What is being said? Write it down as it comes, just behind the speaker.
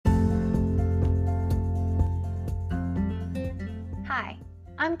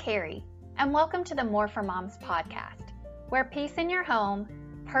I'm Carrie, and welcome to the More for Moms podcast, where peace in your home,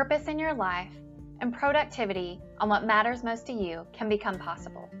 purpose in your life, and productivity on what matters most to you can become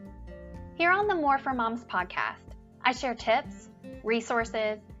possible. Here on the More for Moms podcast, I share tips,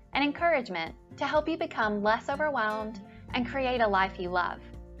 resources, and encouragement to help you become less overwhelmed and create a life you love.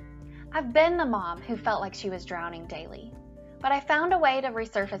 I've been the mom who felt like she was drowning daily, but I found a way to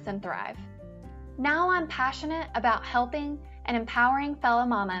resurface and thrive. Now I'm passionate about helping and empowering fellow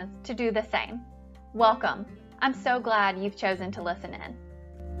mamas to do the same. Welcome. I'm so glad you've chosen to listen in.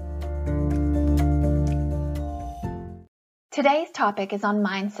 Today's topic is on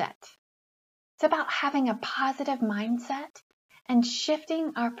mindset. It's about having a positive mindset and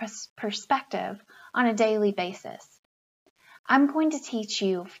shifting our perspective on a daily basis. I'm going to teach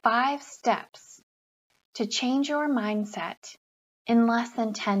you 5 steps to change your mindset in less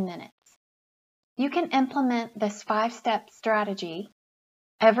than 10 minutes. You can implement this 5-step strategy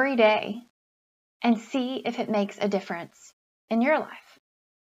every day and see if it makes a difference in your life.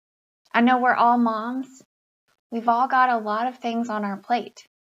 I know we're all moms. We've all got a lot of things on our plate,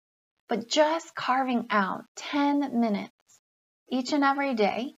 but just carving out 10 minutes each and every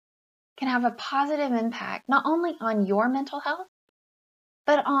day can have a positive impact not only on your mental health,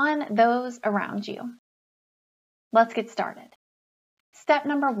 but on those around you. Let's get started. Step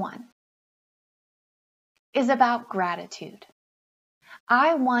number 1 is about gratitude.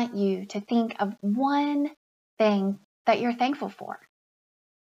 I want you to think of one thing that you're thankful for.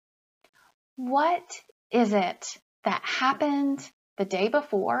 What is it that happened the day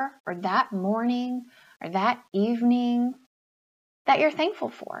before, or that morning, or that evening that you're thankful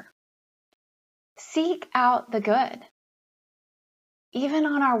for? Seek out the good. Even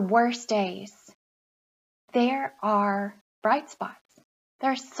on our worst days, there are bright spots.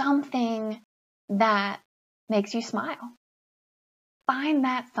 There's something that makes you smile. Find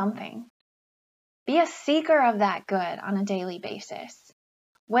that something. Be a seeker of that good on a daily basis.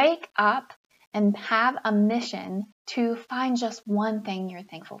 Wake up and have a mission to find just one thing you're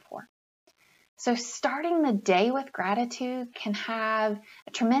thankful for. So starting the day with gratitude can have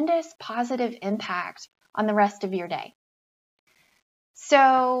a tremendous positive impact on the rest of your day.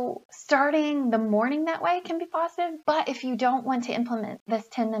 So starting the morning that way can be positive, but if you don't want to implement this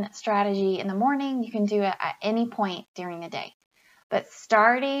 10-minute strategy in the morning, you can do it at any point during the day. But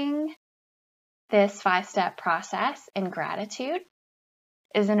starting this 5-step process in gratitude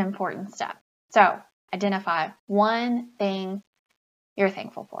is an important step. So identify one thing you're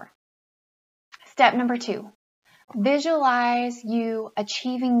thankful for. Step number 2, visualize you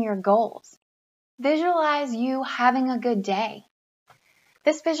achieving your goals. Visualize you having a good day.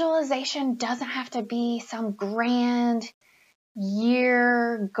 This visualization doesn't have to be some grand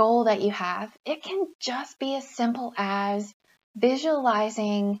year goal that you have. It can just be as simple as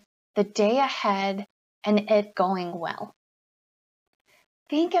visualizing the day ahead and it going well.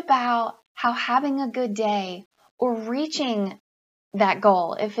 Think about how having a good day or reaching that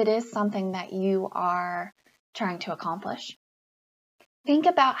goal, if it is something that you are trying to accomplish, think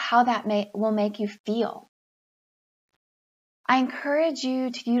about how that will make you feel. I encourage you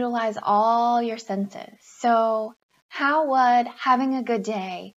to utilize all your senses. So how would having a good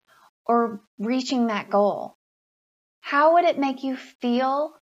day or reaching that goal, how would it make you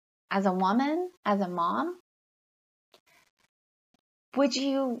feel as a woman, as a mom? Would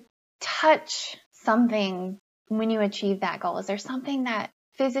you touch something when you achieve that goal? Is there something that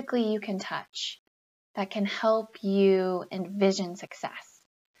physically you can touch that can help you envision success?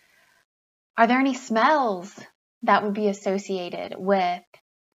 Are there any smells that would be associated with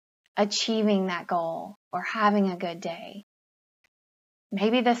achieving that goal or having a good day?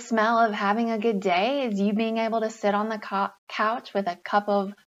 Maybe the smell of having a good day is you being able to sit on the couch with a cup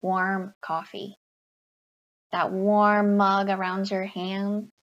of warm coffee, that warm mug around your hands,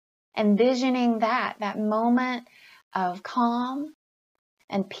 envisioning that moment of calm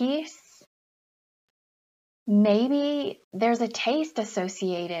and peace. Maybe there's a taste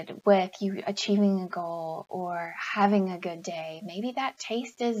associated with you achieving a goal or having a good day. Maybe that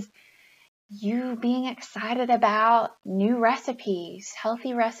taste is you being excited about new recipes,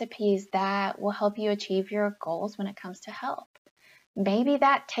 healthy recipes that will help you achieve your goals when it comes to health. Maybe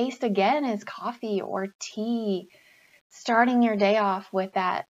that taste again is coffee or tea, starting your day off with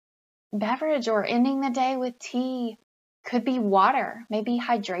that beverage or ending the day with tea. Could be water. Maybe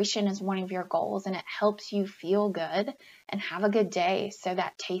hydration is one of your goals and it helps you feel good and have a good day. So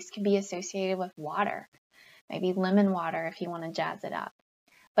that taste could be associated with water. Maybe lemon water if you want to jazz it up.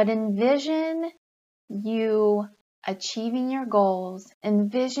 But envision you achieving your goals.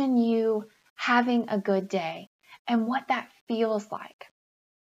 Envision you having a good day and what that feels like.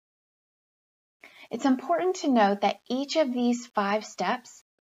 It's important to note that each of these 5 steps,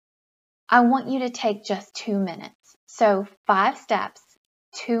 I want you to take just 2 minutes. So 5 steps,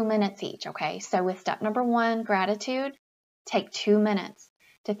 2 minutes each, okay? So with step number 1, gratitude, take 2 minutes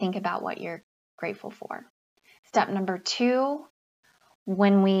to think about what you're grateful for. Step number 2,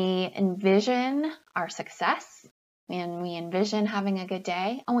 when we envision our success, when we envision having a good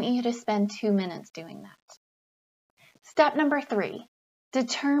day, I want you to spend 2 minutes doing that. Step number 3,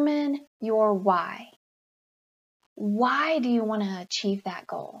 determine your why. Why do you want to achieve that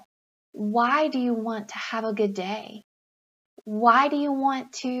goal? Why do you want to have a good day? Why do you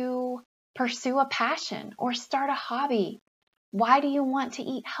want to pursue a passion or start a hobby? Why do you want to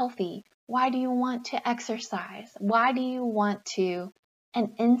eat healthy? Why do you want to exercise? Why do you want to, and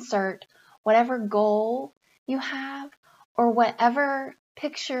insert whatever goal you have or whatever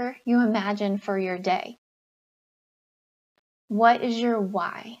picture you imagine for your day. What is your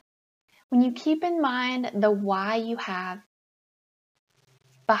why? When you keep in mind the why you have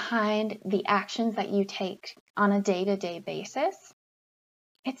behind the actions that you take on a day-to-day basis,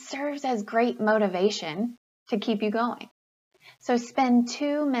 it serves as great motivation to keep you going. So spend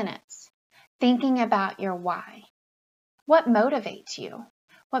 2 minutes thinking about your why. What motivates you?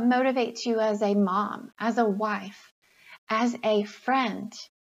 What motivates you as a mom, as a wife, as a friend,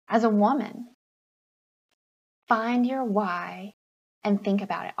 as a woman? Find your why and think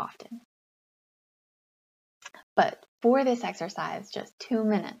about it often. But for this exercise, just 2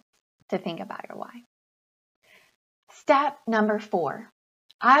 minutes to think about your why. Step number 4,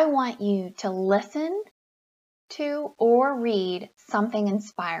 I want you to listen to or read something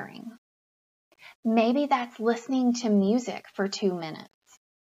inspiring. Maybe that's listening to music for 2 minutes.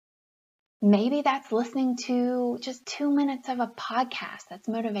 Maybe that's listening to just 2 minutes of a podcast that's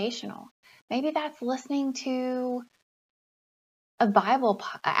motivational. Maybe that's listening to a Bible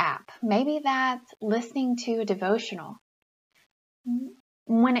app. Maybe that's listening to a devotional.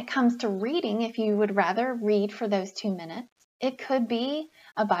 When it comes to reading, if you would rather read for those 2 minutes, it could be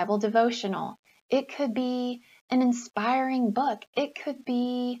a Bible devotional. It could be an inspiring book. It could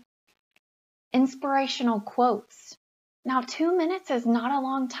be inspirational quotes. Now, 2 minutes is not a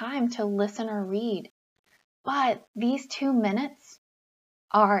long time to listen or read, but these 2 minutes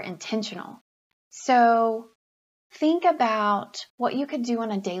are intentional. So think about what you could do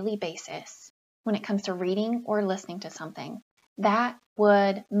on a daily basis when it comes to reading or listening to something that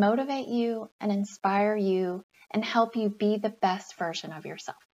would motivate you and inspire you and help you be the best version of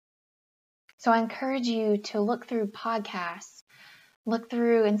yourself. So I encourage you to look through podcasts, look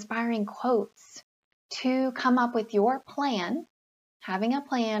through inspiring quotes to come up with your plan, having a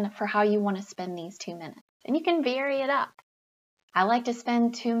plan for how you want to spend these 2 minutes. And you can vary it up. I like to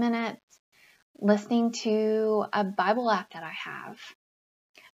spend 2 minutes listening to a Bible app that I have.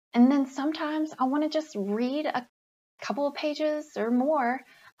 And then sometimes I want to just read a couple of pages or more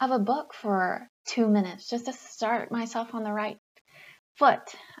of a book for 2 minutes just to start myself on the right foot.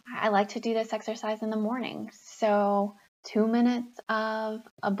 I like to do this exercise in the morning. So 2 minutes of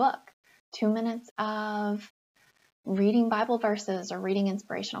a book, 2 minutes of reading Bible verses or reading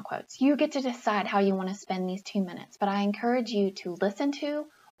inspirational quotes. You get to decide how you want to spend these 2 minutes, but I encourage you to listen to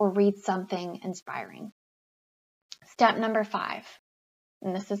or read something inspiring. Step number 5,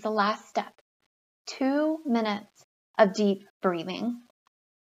 and this is the last step, 2 minutes of deep breathing.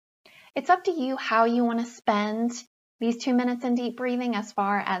 It's up to you how you want to spend these 2 minutes in deep breathing as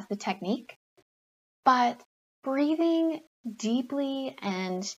far as the technique, but breathing deeply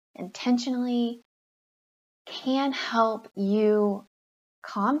and intentionally can help you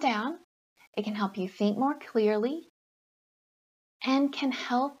calm down. It can help you think more clearly and can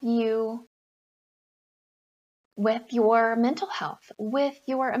help you with your mental health, with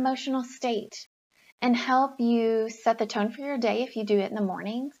your emotional state, and help you set the tone for your day if you do it in the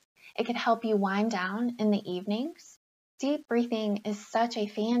mornings. It could help you wind down in the evenings. Deep breathing is such a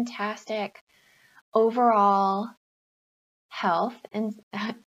fantastic overall health and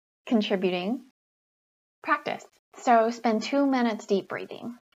contributing practice. So spend 2 minutes deep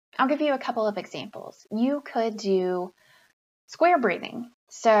breathing. I'll give you a couple of examples. You could do square breathing.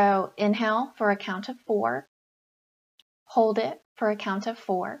 So inhale for a count of 4. Hold it for a count of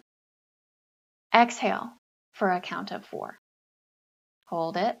 4. Exhale for a count of 4.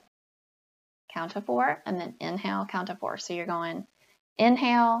 Hold it, count of 4, and then inhale, count of 4. So you're going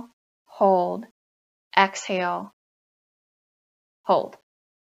inhale, hold, exhale, hold.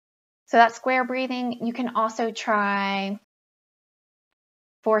 So that's square breathing. You can also try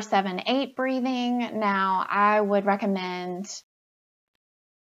 4-7-8 breathing. Now, I would recommend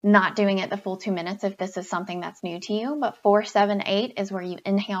not doing it the full 2 minutes if this is something that's new to you, but 4, 7, 8 is where you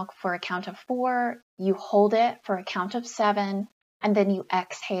inhale for a count of 4, you hold it for a count of 7, and then you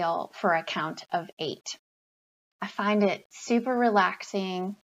exhale for a count of 8. I find it super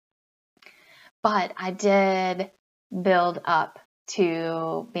relaxing, but I did build up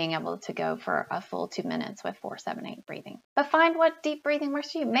to being able to go for a full 2 minutes with 4, 7, 8 breathing. But find what deep breathing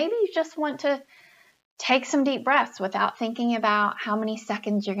works for you. Maybe you just want to take some deep breaths without thinking about how many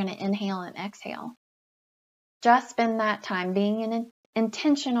seconds you're going to inhale and exhale. Just spend that time being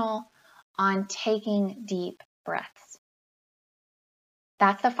intentional on taking deep breaths.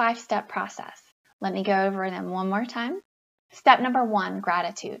 That's the 5-step process. Let me go over them one more time. Step number 1,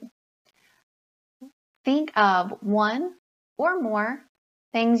 gratitude. Think of 1 or more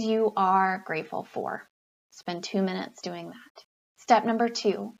things you are grateful for. Spend 2 minutes doing that. Step number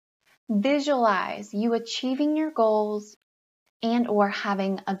 2, visualize you achieving your goals and or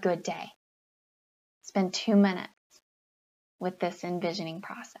having a good day. Spend 2 minutes with this envisioning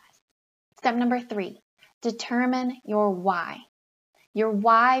process. Step number 3, determine your why. Your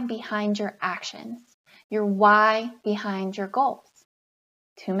why behind your actions. Your why behind your goals.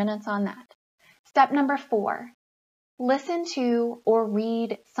 2 minutes on that. Step number 4, listen to or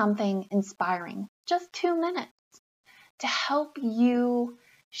read something inspiring. Just 2 minutes to help you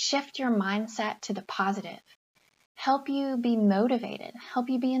shift your mindset to the positive, help you be motivated, help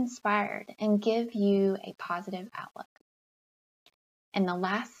you be inspired, and give you a positive outlook. And the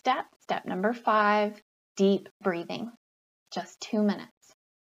last step, step number 5, deep breathing. Just 2 minutes.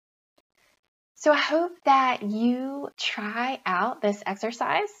 So I hope that you try out this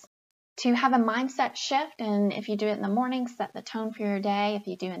exercise to have a mindset shift. And if you do it in the morning, set the tone for your day. If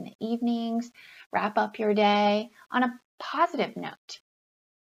you do it in the evenings, wrap up your day on a positive note.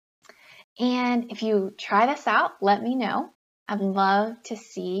 And if you try this out, let me know. I'd love to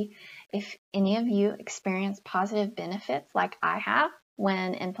see if any of you experience positive benefits like I have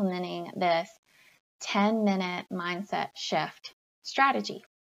when implementing this 10-minute mindset shift strategy.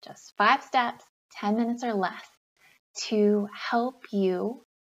 Just 5 steps, 10 minutes or less to help you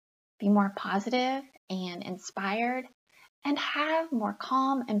be more positive and inspired and have more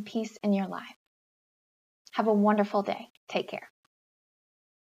calm and peace in your life. Have a wonderful day. Take care.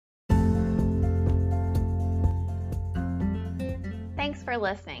 Thanks for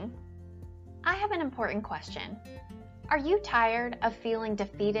listening. I have an important question. Are you tired of feeling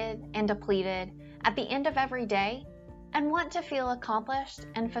defeated and depleted at the end of every day and want to feel accomplished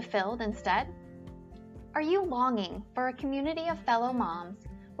and fulfilled instead? Are you longing for a community of fellow moms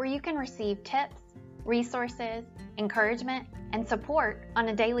where you can receive tips, resources, encouragement, and support on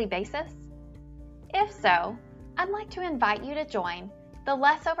a daily basis? If so, I'd like to invite you to join the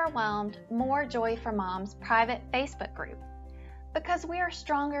Less Overwhelmed, More Joy for Moms private Facebook group, because we are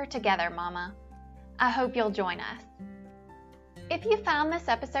stronger together, Mama. I hope you'll join us. If you found this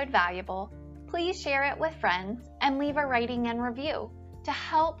episode valuable, please share it with friends and leave a rating and review to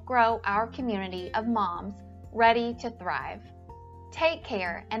help grow our community of moms ready to thrive. Take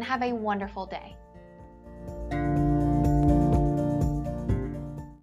care and have a wonderful day.